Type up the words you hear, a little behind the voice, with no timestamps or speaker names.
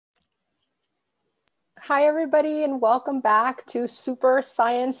Hi, everybody, and welcome back to Super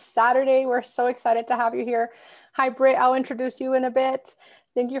Science Saturday. We're so excited to have you here. Hi, Britt. I'll introduce you in a bit.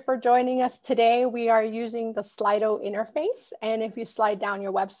 Thank you for joining us today. We are using the Slido interface. And if you slide down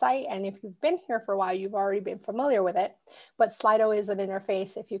your website, and if you've been here for a while, you've already been familiar with it. But Slido is an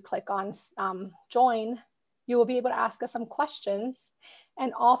interface. If you click on join, you will be able to ask us some questions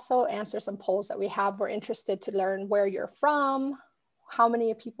and also answer some polls that we have. We're interested to learn where you're from, how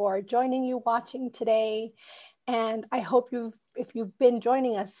many people are joining you watching today. And I hope if you've been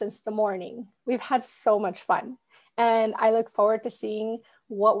joining us since the morning, we've had so much fun. And I look forward to seeing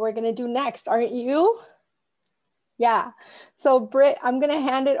what we're gonna do next, aren't you? Yeah, so Britt, I'm gonna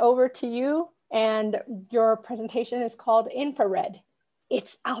hand it over to you, and your presentation is called Infrared.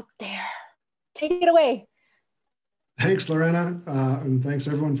 It's out there. Take it away. Thanks, Lorena, and thanks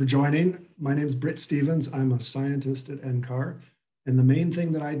everyone for joining. My name is Britt Stevens. I'm a scientist at NCAR. And the main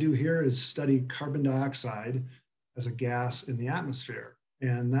thing that I do here is study carbon dioxide as a gas in the atmosphere.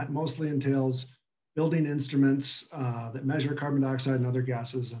 And that mostly entails building instruments that measure carbon dioxide and other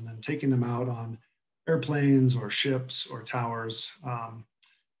gases, and then taking them out on airplanes or ships or towers.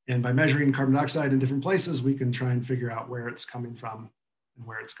 And by measuring carbon dioxide in different places, we can try and figure out where it's coming from and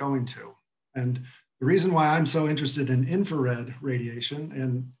where it's going to. And the reason why I'm so interested in infrared radiation,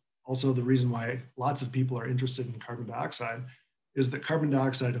 and also the reason why lots of people are interested in carbon dioxide, is that carbon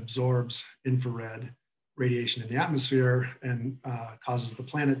dioxide absorbs infrared radiation in the atmosphere and causes the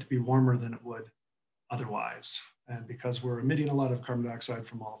planet to be warmer than it would otherwise. And because we're emitting a lot of carbon dioxide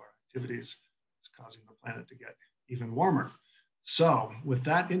from all of our activities, it's causing the planet to get even warmer. So with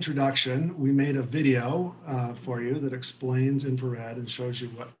that introduction, we made a video for you that explains infrared and shows you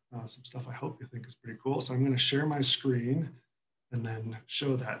what some stuff I hope you think is pretty cool. So I'm going to share my screen and then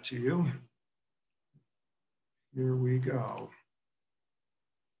show that to you. Here we go.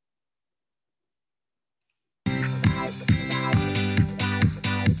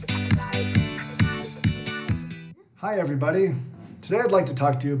 Hi, everybody. Today I'd like to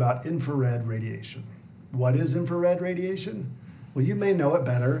talk to you about infrared radiation. What is infrared radiation? Well, you may know it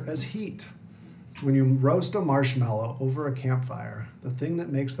better as heat. When you roast a marshmallow over a campfire, the thing that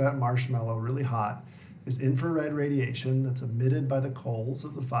makes that marshmallow really hot is infrared radiation that's emitted by the coals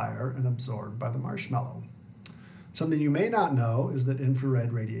of the fire and absorbed by the marshmallow. Something you may not know is that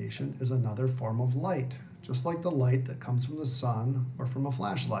infrared radiation is another form of light, just like the light that comes from the sun or from a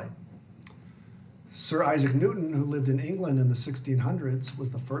flashlight. Sir Isaac Newton, who lived in England in the 1600s,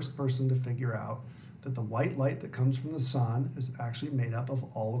 was the first person to figure out that the white light that comes from the sun is actually made up of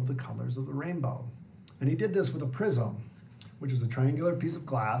all of the colors of the rainbow. And he did this with a prism, which is a triangular piece of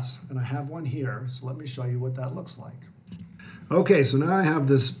glass, and I have one here, so let me show you what that looks like. Okay, so now I have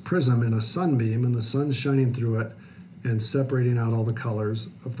this prism in a sunbeam, and the sun's shining through it and separating out all the colors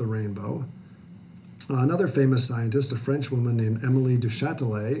of the rainbow. Another famous scientist, a French woman named Émilie du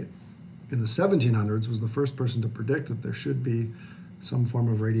Châtelet, in the 1700s was the first person to predict that there should be some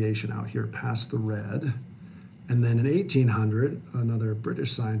form of radiation out here past the red. And then in 1800, another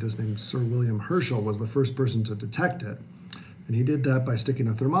British scientist named Sir William Herschel was the first person to detect it. And he did that by sticking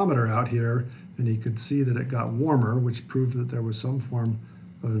a thermometer out here, and he could see that it got warmer, which proved that there was some form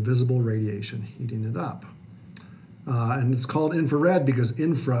of invisible radiation heating it up. And it's called infrared because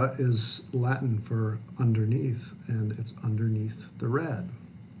infra is Latin for underneath, and it's underneath the red.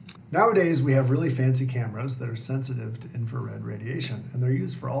 Nowadays, we have really fancy cameras that are sensitive to infrared radiation, and they're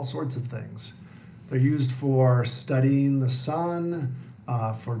used for all sorts of things. They're used for studying the sun,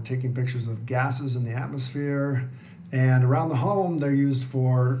 for taking pictures of gases in the atmosphere, and around the home, they're used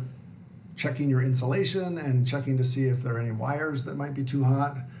for checking your insulation and checking to see if there are any wires that might be too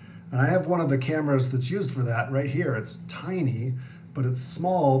hot. And I have one of the cameras that's used for that right here. It's tiny, but it's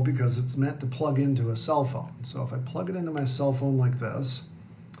small because it's meant to plug into a cell phone. So if I plug it into my cell phone like this,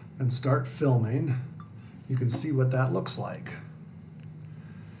 and start filming, you can see what that looks like.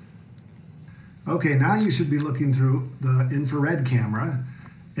 Okay, now you should be looking through the infrared camera,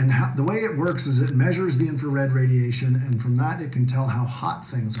 and the way it works is it measures the infrared radiation, and from that it can tell how hot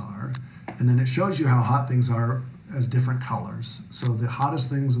things are, and then it shows you how hot things are as different colors. So the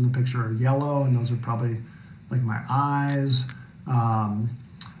hottest things in the picture are yellow, and those are probably like my eyes.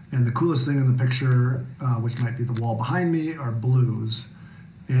 And the coolest thing in the picture, which might be the wall behind me, are blues.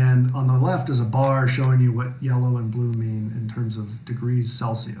 And on the left is a bar showing you what yellow and blue mean in terms of degrees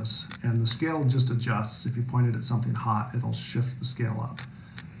Celsius. And the scale just adjusts. If you point it at something hot, it'll shift the scale up.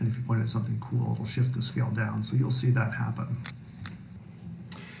 And if you point it at something cool, it'll shift the scale down. So you'll see that happen.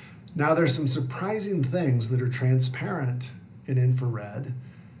 Now there's some surprising things that are transparent in infrared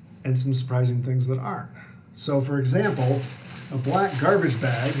and some surprising things that aren't. So for example, A black garbage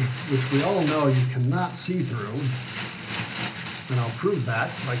bag, which we all know you cannot see through, and I'll prove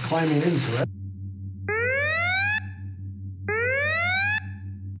that by climbing into it.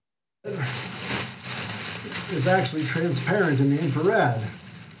 Is actually transparent in the infrared.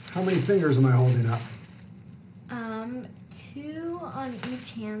 How many fingers am I holding up? 2 on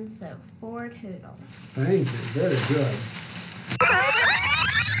each hand, so 4 total. Thank you, very good.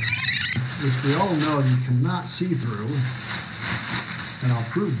 Which we all know you cannot see through, and I'll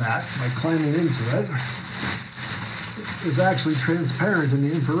prove that by climbing into it. Is actually transparent in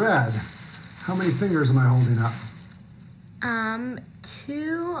the infrared. How many fingers am I holding up?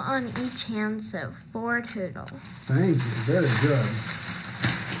 2 on each hand, so 4 total. Thank you, very good.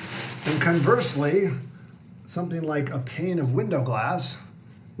 And conversely, something like a pane of window glass,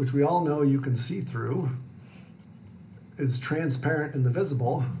 which we all know you can see through, is transparent in the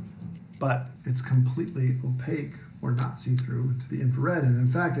visible, but it's completely opaque or not see-through to the infrared. And in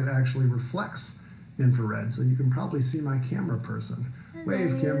fact, it actually reflects infrared. So you can probably see my camera person. Hello.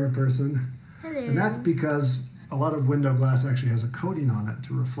 Wave, camera person. Hello. And that's because a lot of window glass actually has a coating on it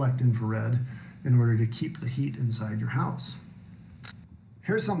to reflect infrared in order to keep the heat inside your house.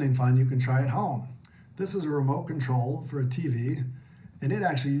 Here's something fun you can try at home. This is a remote control for a TV, and it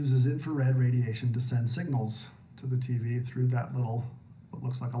actually uses infrared radiation to send signals to the TV through that little, what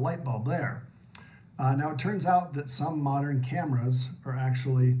looks like a light bulb there. Now it turns out that some modern cameras are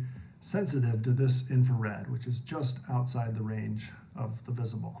actually sensitive to this infrared, which is just outside the range of the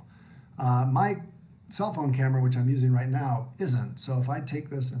visible. My cell phone camera, which I'm using right now, isn't. So if I take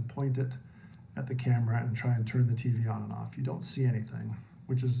this and point it at the camera and try and turn the TV on and off, you don't see anything,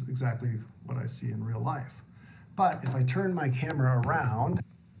 which is exactly what I see in real life. But if I turn my camera around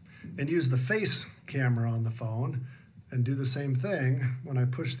and use the face camera on the phone and do the same thing, when I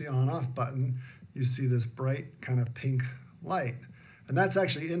push the on-off button, you see this bright kind of pink light. And that's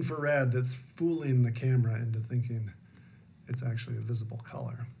actually infrared that's fooling the camera into thinking it's actually a visible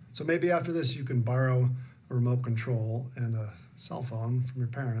color. So maybe after this you can borrow a remote control and a cell phone from your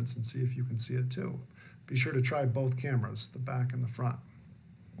parents and see if you can see it too. Be sure to try both cameras, the back and the front.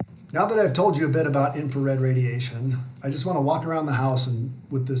 Now that I've told you a bit about infrared radiation, I just want to walk around the house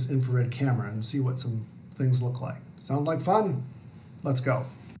with this infrared camera and see what some things look like. Sound like fun? Let's go.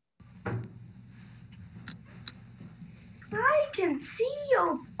 I can see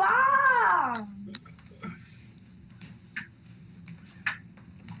your bomb.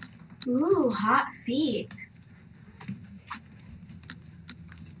 Ooh, hot feet.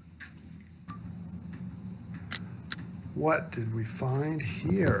 What did we find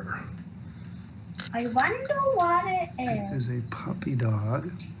here? I wonder what it It is. is a puppy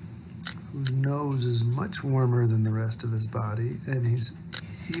dog whose nose is much warmer than the rest of his body, and he's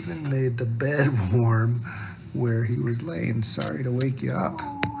even made the bed warm where he was laying. Sorry to wake you up.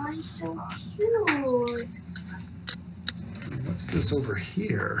 Oh, he's so cute. What's this over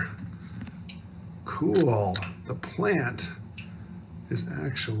here? Cool. The plant is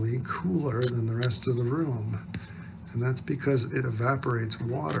actually cooler than the rest of the room. And that's because it evaporates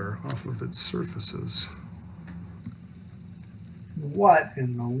water off of its surfaces. What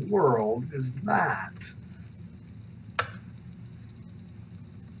in the world is that?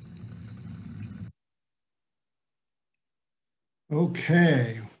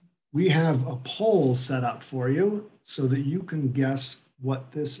 Okay, we have a poll set up for you so that you can guess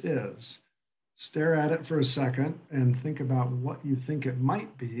what this is. Stare at it for a second and think about what you think it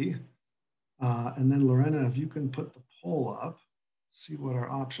might be. And then Lorena, if you can put the poll up, see what our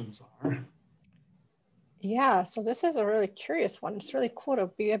options are. Yeah, so this is a really curious one. It's really cool to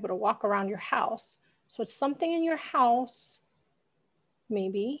be able to walk around your house. So it's something in your house,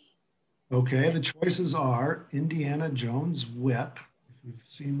 maybe. Okay, the choices are Indiana Jones whip. If you've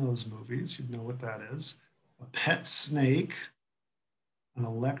seen those movies, you'd know what that is. A pet snake, an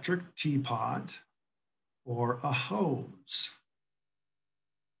electric teapot, or a hose.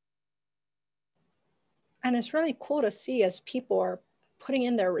 And it's really cool to see as people are putting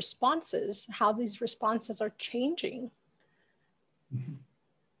in their responses, how these responses are changing. Mm-hmm.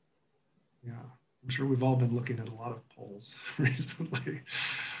 Yeah, I'm sure we've all been looking at a lot of polls recently.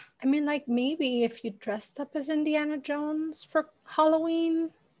 I mean, like maybe if you dressed up as Indiana Jones for Halloween.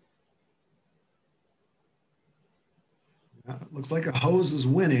 Yeah, it looks like a hose is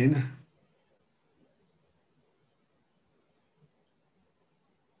winning.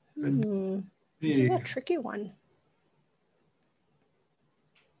 This is a tricky one.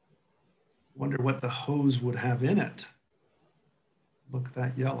 Wonder what the hose would have in it. Look,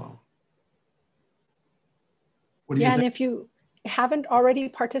 that yellow. What do you think? And if you haven't already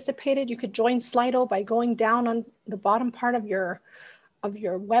participated, you could join Slido by going down on the bottom part of your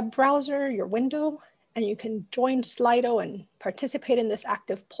web browser, your window, and you can join Slido and participate in this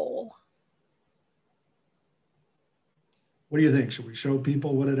active poll. What do you think? Should we show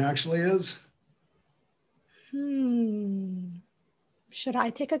people what it actually is? Should I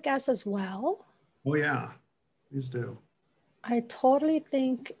take a guess as well? Oh yeah, please do. I totally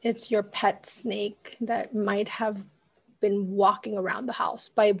think it's your pet snake that might have been walking around the house.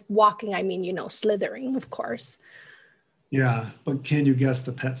 By walking, I mean, you know, slithering, of course. Yeah, but can you guess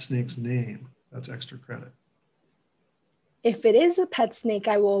the pet snake's name? That's extra credit. If it is a pet snake,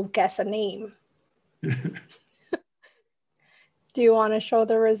 I will guess a name. Do you want to show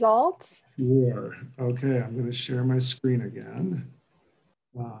the results? Sure. Okay, I'm going to share my screen again.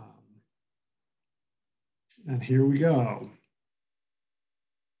 And here we go.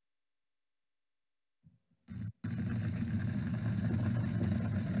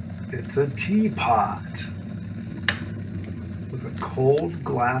 It's a teapot with a cold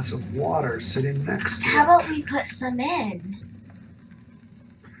glass of water sitting next to it. How about we put some in?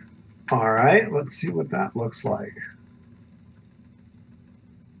 All right, let's see what that looks like.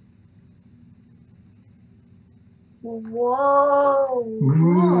 Whoa.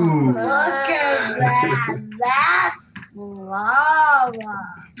 Ooh. Look at that. That's lava.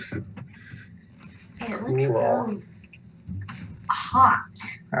 It looks so hot.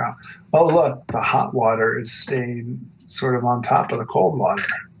 Yeah. Oh, look, the hot water is staying sort of on top of the cold water.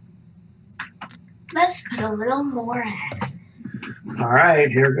 Let's put a little more in. All right,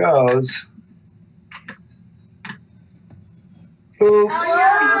 here goes. Oops.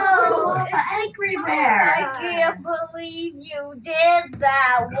 Oh, no, Angry Bear. I can't believe you did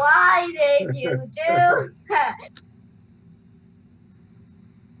that. Why did you do that?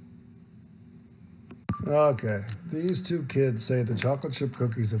 Okay, these two kids say the chocolate chip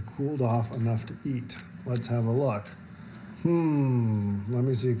cookies have cooled off enough to eat. Let's have a look. Let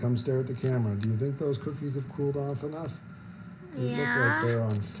me see. Come stare at the camera. Do you think those cookies have cooled off enough? They look like they're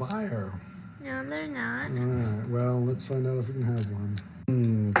on fire. No, they're not. All right, well, let's find out if we can have one.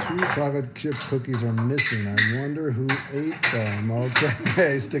 2 chocolate chip cookies are missing. I wonder who ate them.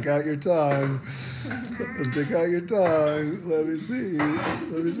 Okay, stick out your tongue. Stick out your tongue. Let me see.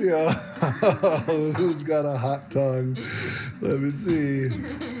 Let me see. Oh, who's got a hot tongue? Let me see.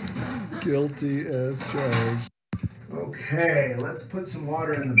 Guilty as charged. Okay, let's put some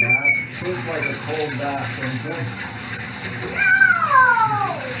water in the bath. It feels like a cold bath, don't you?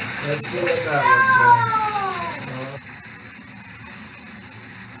 Let's see what that looks like.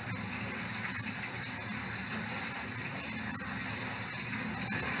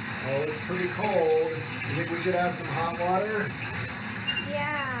 Oh, it's pretty cold. You think we should add some hot water?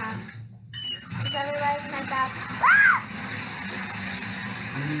 Yeah. Because otherwise my bath.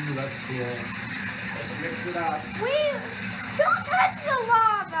 That's cool. Let's mix it up. Wait! Don't touch the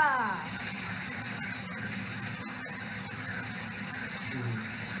lava!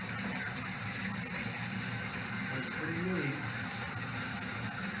 That's pretty neat.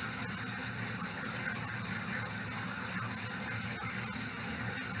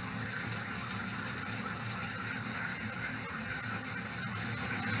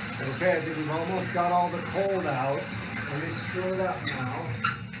 Okay, I think we've almost got all the cold out. Let me stir it up now.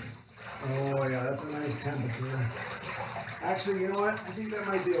 Oh yeah, that's a nice temperature. Actually, you know what? I think that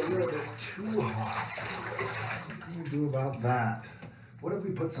might be a little bit too hot. What can we do about that? What if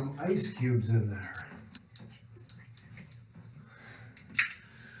we put some ice cubes in there?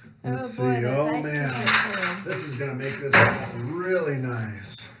 Let's see. Oh man, this is gonna make this bath really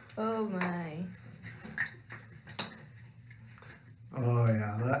nice. Oh my. Oh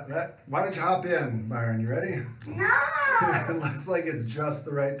yeah, that. Why don't you hop in, Byron? You ready? No. It looks like it's just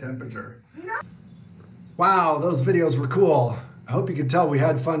the right temperature. No. Wow, those videos were cool. I hope you could tell we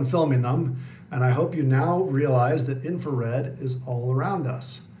had fun filming them, and I hope you now realize that infrared is all around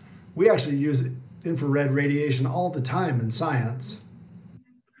us. We actually use infrared radiation all the time in science.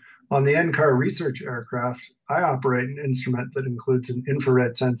 On the NCAR research aircraft, I operate an instrument that includes an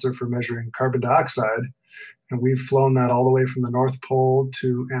infrared sensor for measuring carbon dioxide, and we've flown that all the way from the North Pole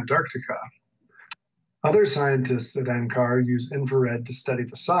to Antarctica. Other scientists at NCAR use infrared to study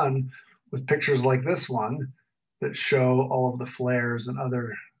the sun with pictures like this one that show all of the flares and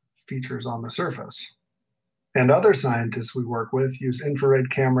other features on the surface. And other scientists we work with use infrared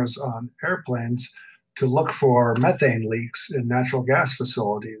cameras on airplanes to look for methane leaks in natural gas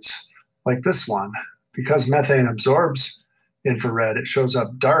facilities, like this one. Because methane absorbs infrared, it shows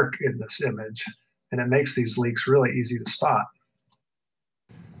up dark in this image, and it makes these leaks really easy to spot.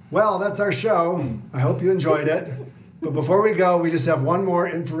 Well, that's our show. I hope you enjoyed it. But before we go, we just have one more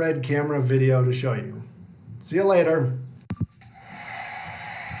infrared camera video to show you. See you later.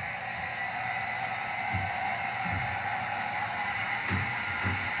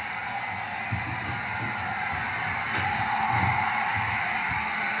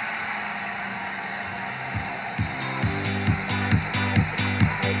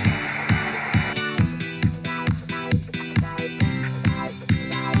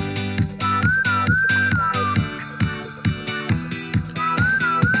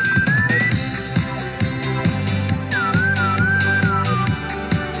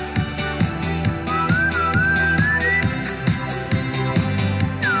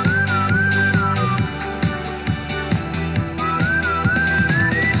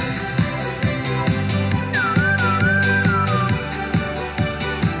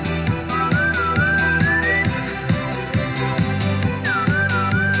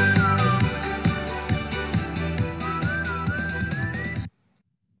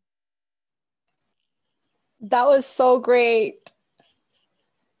 That was so great.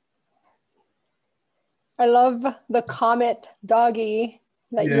 I love the comet doggy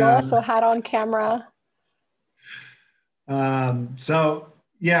that you also had on camera. So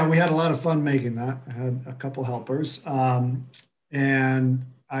yeah, we had a lot of fun making that. I had a couple helpers. And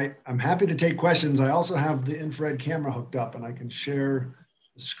I'm happy to take questions. I also have the infrared camera hooked up and I can share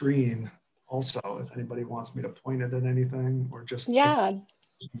the screen also if anybody wants me to point it at anything or just an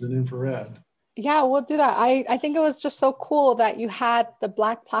infrared. Yeah, we'll do that. I think it was just so cool that you had the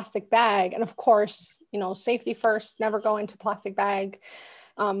black plastic bag. And of course, you know, safety first, never go into plastic bag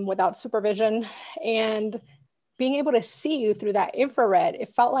without supervision. And being able to see you through that infrared, it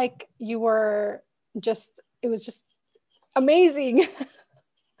felt like you were just, it was just amazing.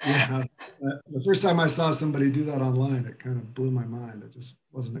 Yeah, the first time I saw somebody do that online, it kind of blew my mind. I just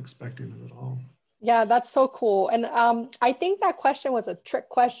wasn't expecting it at all. Yeah, that's so cool. And I think that question was a trick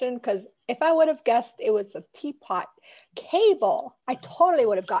question because if I would have guessed it was a teapot cable, I totally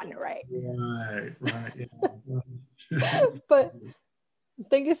would have gotten it right. Right. Yeah. But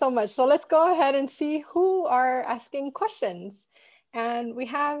thank you so much. So let's go ahead and see who are asking questions. And we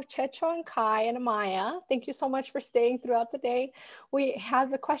have Checho and Kai and Amaya. Thank you so much for staying throughout the day. We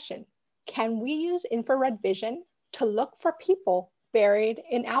have the question, can we use infrared vision to look for people buried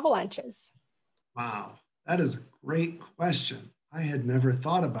in avalanches? Wow, that is a great question. I had never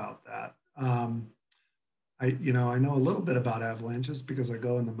thought about that. I know a little bit about avalanches because I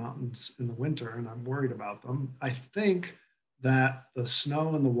go in the mountains in the winter and I'm worried about them. I think that the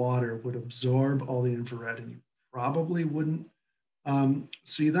snow and the water would absorb all the infrared and you probably wouldn't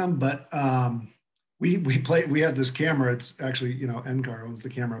see them. But we had this camera. It's actually, NCAR owns the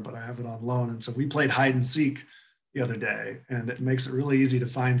camera, but I have it on loan. And so we played hide and seek the other day, and it makes it really easy to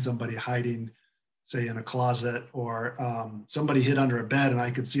find somebody hiding, say in a closet, or somebody hid under a bed and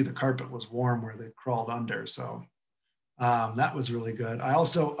I could see the carpet was warm where they crawled under. So that was really good. I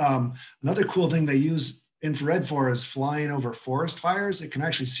also, another cool thing they use infrared for is flying over forest fires. It can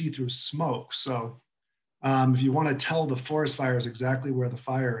actually see through smoke. So if you want to tell the forest fires exactly where the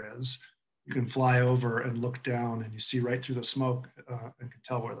fire is, you can fly over and look down and you see right through the smoke and can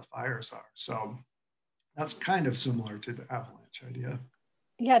tell where the fires are. So that's kind of similar to the avalanche idea.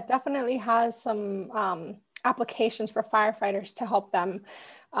 Yeah, it definitely has some applications for firefighters to help them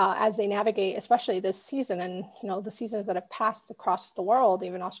as they navigate, especially this season and, the seasons that have passed across the world,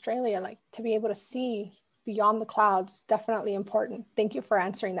 even Australia, like to be able to see beyond the clouds is definitely important. Thank you for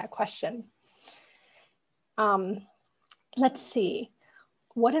answering that question. Let's see.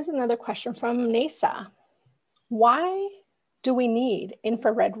 What is another question from NASA? Why do we need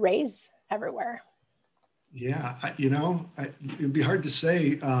infrared rays everywhere? Yeah, it'd be hard to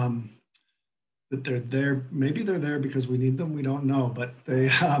say that they're there. Maybe they're there because we need them. We don't know, but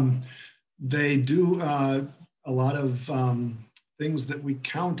they do a lot of things that we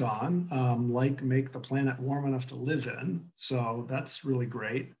count on, like make the planet warm enough to live in. So that's really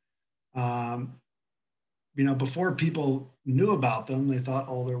great. Before people knew about them, they thought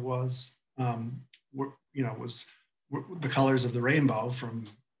all there was, was the colors of the rainbow from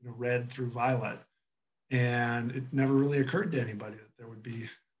red through violet. And it never really occurred to anybody that there would be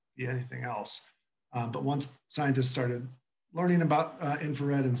anything else. But once scientists started learning about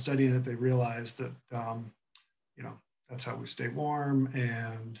infrared and studying it, they realized that, that's how we stay warm.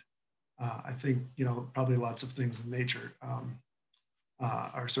 And I think, probably lots of things in nature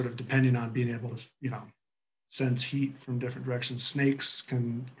are sort of depending on being able to, sense heat from different directions. Snakes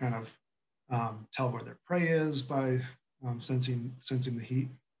can kind of tell where their prey is by sensing the heat,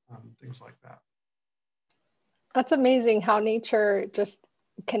 things like that. That's amazing how nature just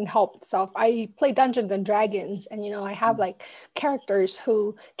can help self. I play Dungeons and Dragons, and you know, I have like characters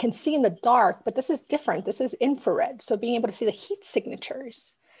who can see in the dark, but this is different. This is infrared. So being able to see the heat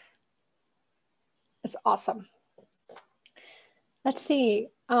signatures, it's awesome. Let's see.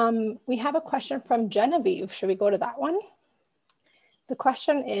 We have a question from Genevieve. Should we go to that one? The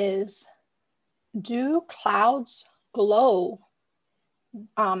question is, do clouds glow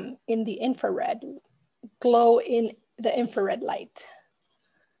in the infrared, glow in the infrared light?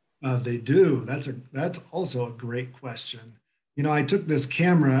 They do. That's also a great question. You know, I took this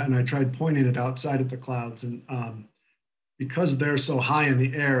camera and I tried pointing it outside at the clouds, and because they're so high in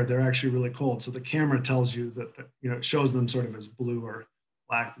the air, they're actually really cold. So the camera tells you that, you know, it shows them sort of as blue or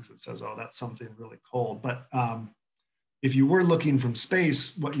black because it says, oh, that's something really cold. But if you were looking from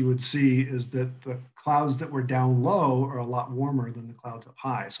space, what you would see is that the clouds that were down low are a lot warmer than the clouds up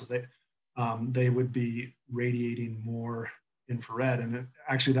high. So they would be radiating more infrared. And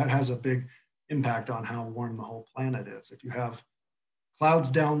actually that has a big impact on how warm the whole planet is. If you have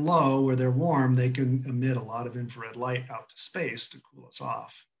clouds down low where they're warm, they can emit a lot of infrared light out to space to cool us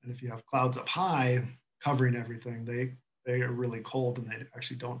off. And if you have clouds up high covering everything, they are really cold and they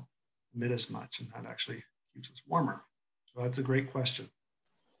actually don't emit as much, and that actually keeps us warmer. So that's a great question.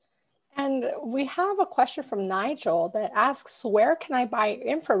 And we have a question from Nigel that asks, where can I buy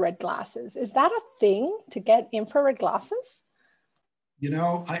infrared glasses? Is that a thing to get infrared glasses? You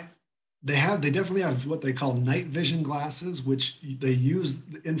know, they definitely have what they call night vision glasses, which they use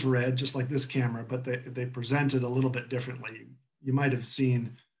the infrared just like this camera, but they present it a little bit differently. You might have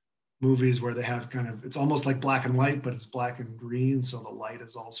seen movies where they have kind of, it's almost like black and white, but it's black and green. So the light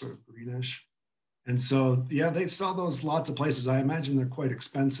is all sort of greenish. And so, yeah, they sell those lots of places. I imagine they're quite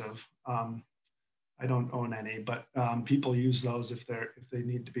expensive. I don't own any, but people use those if they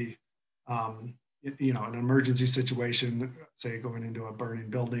need to be, you know, an emergency situation, say going into a burning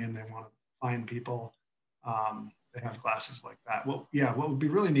building and they want to find people. They have glasses like that. Well, yeah, what would be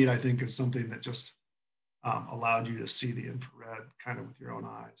really neat, I think, is something that just allowed you to see the infrared kind of with your own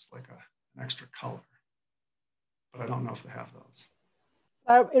eyes, like an extra color. But I don't know if they have those.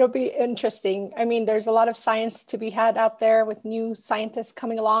 It'll be interesting. I mean, there's a lot of science to be had out there with new scientists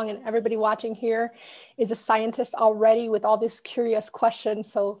coming along, and everybody watching here is a scientist already with all these curious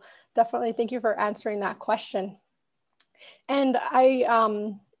questions. So definitely thank you for answering that question. And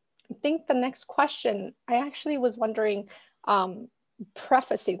I think the next question, I actually was wondering,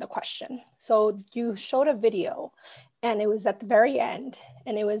 prefacing the question. So you showed a video and it was at the very end,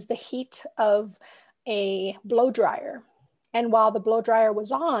 and it was the heat of a blow dryer. And while the blow dryer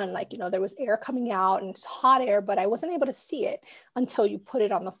was on, like, you know, there was air coming out and it's hot air, but I wasn't able to see it until you put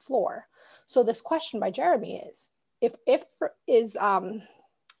it on the floor. So this question by Jeremy is, I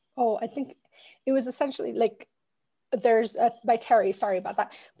think it was essentially like, by Terry, sorry about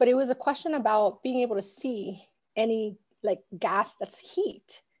that. But it was a question about being able to see any like gas that's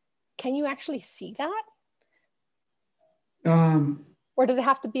heat. Can you actually see that? Or does it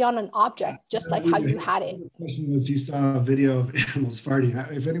have to be on an object, just like how you had it? The question was, he saw a video of animals farting.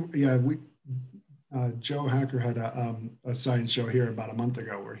 Joe Hacker had a science show here about a month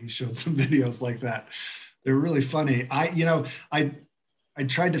ago where he showed some videos like that. They were really funny. I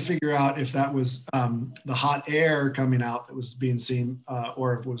tried to figure out if that was the hot air coming out that was being seen,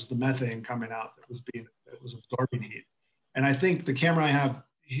 or if it was the methane coming out that was absorbing heat. And I think the camera I have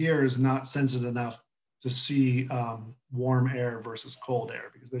here is not sensitive enough to see warm air versus cold air,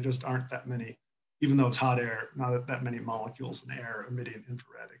 because there just aren't that many, even though it's hot air, not that many molecules in air emitting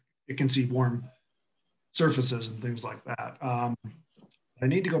infrared. It can see warm surfaces and things like that. I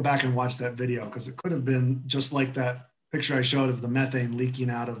need to go back and watch that video, because it could have been just like that picture I showed of the methane leaking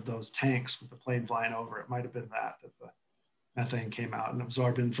out of those tanks with the plane flying over. It might have been that the methane came out and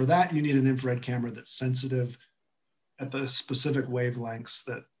absorbed. And for that, you need an infrared camera that's sensitive at the specific wavelengths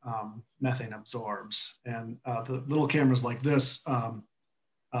that methane absorbs. And the little cameras like this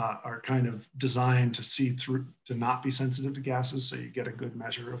are kind of designed to see through, to not be sensitive to gases, so you get a good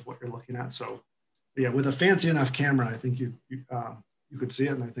measure of what you're looking at. So yeah, with a fancy enough camera, I think you could see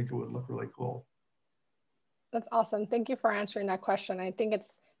it, and I think it would look really cool. That's awesome. Thank you for answering that question. I think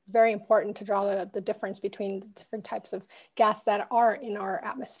it's very important to draw the difference between the different types of gas that are in our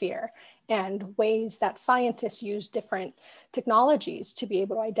atmosphere, and ways that scientists use different technologies to be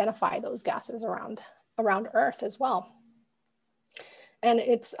able to identify those gases around Earth as well. And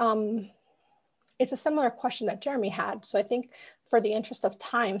it's a similar question that Jeremy had. So I think for the interest of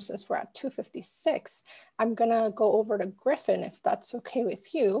time, since we're at 2:56, I'm gonna go over to Griffin, if that's okay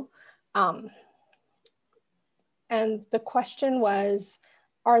with you. And the question was,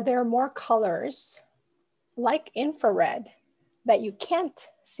 are there more colors like infrared that you can't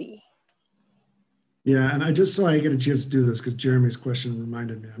see? Yeah, and I just so I get a chance to do this because Jeremy's question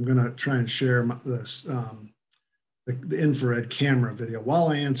reminded me. I'm going to try and share this the infrared camera video while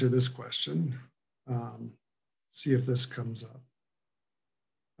I answer this question. See if this comes up.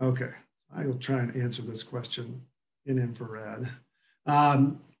 Okay, I will try and answer this question in infrared.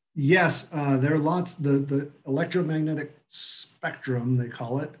 Yes, there are lots. The electromagnetic spectrum, they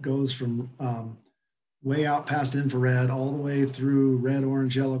call it, goes from way out past infrared all the way through red,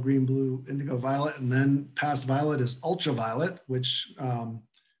 orange, yellow, green, blue, indigo, violet, and then past violet is ultraviolet, which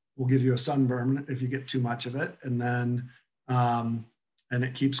will give you a sunburn if you get too much of it, and then and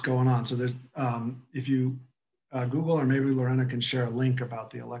it keeps going on. So there's if you Google, or maybe Lorena can share a link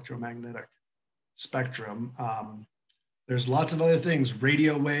about the electromagnetic spectrum. There's lots of other things,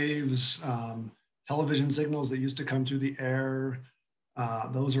 radio waves, television signals that used to come through the air.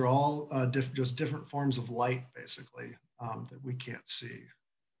 Those are all just different forms of light, basically, that we can't see.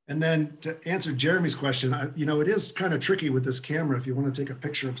 And then to answer Jeremy's question, you know, it is kind of tricky with this camera. If you want to take a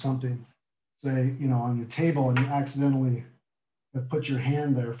picture of something, say, you know, on your table, and you accidentally put your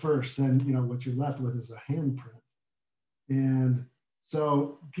hand there first, then, you know, what you're left with is a handprint. And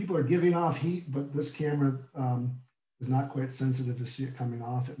so people are giving off heat, but this camera is not quite sensitive to see it coming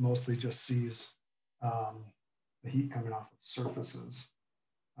off. It mostly just sees the heat coming off of surfaces.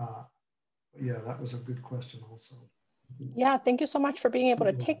 But yeah, that was a good question also. Yeah, thank you so much for being able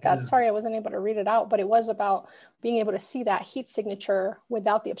to take that. Sorry, I wasn't able to read it out, but it was about being able to see that heat signature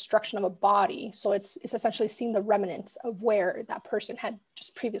without the obstruction of a body. So it's essentially seeing the remnants of where that person had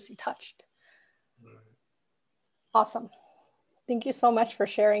just previously touched. Right. Awesome. Thank you so much for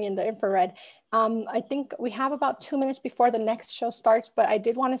sharing in the infrared. I think we have about 2 minutes before the next show starts, but I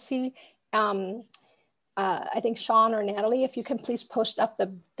did want to see, I think Sean or Natalie, if you can please post up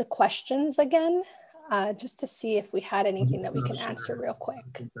the questions again, just to see if we had anything that we can answer real quick.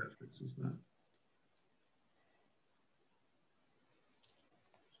 I think that fixes that.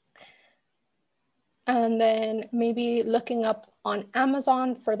 And then maybe looking up on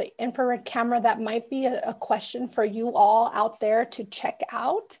Amazon for the infrared camera, that might be a question for you all out there to check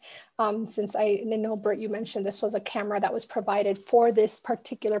out. Since I know, Britt, you mentioned this was a camera that was provided for this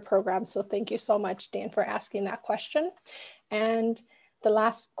particular program. So thank you so much, Dan, for asking that question. And the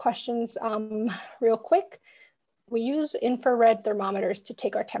last questions, real quick. We use infrared thermometers to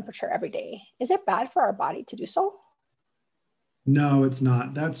take our temperature every day. Is it bad for our body to do so? No, it's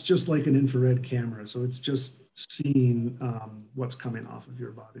not. That's just like an infrared camera. So it's just seeing what's coming off of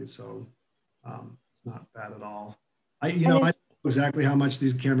your body. So it's not bad at all. I don't know exactly how much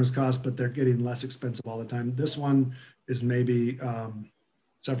these cameras cost, but they're getting less expensive all the time. This one is maybe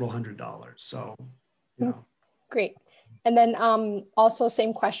several $100s. So, you know. Great. And then also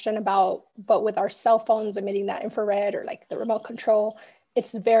same question but with our cell phones emitting that infrared or like the remote control,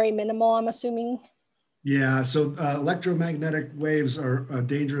 it's very minimal, I'm assuming. Yeah, so electromagnetic waves are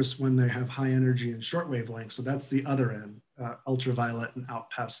dangerous when they have high energy and short wavelengths. So that's the other end, ultraviolet and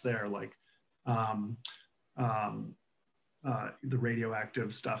out past there, like the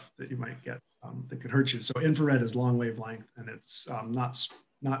radioactive stuff that you might get that could hurt you. So infrared is long wavelength, and it's not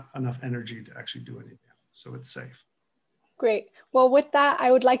enough energy to actually do any damage. So it's safe. Great. Well, with that,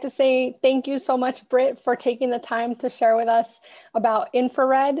 I would like to say thank you so much, Britt, for taking the time to share with us about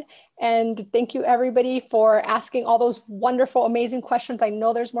infrared. And thank you, everybody, for asking all those wonderful, amazing questions. I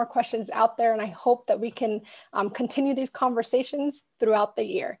know there's more questions out there, and I hope that we can continue these conversations throughout the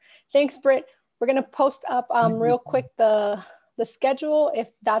year. Thanks, Britt. We're going to post up real quick the schedule, if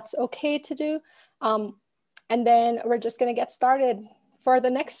that's okay to do. And then we're just going to get started for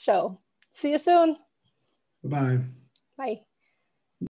the next show. See you soon. Bye-bye. Bye.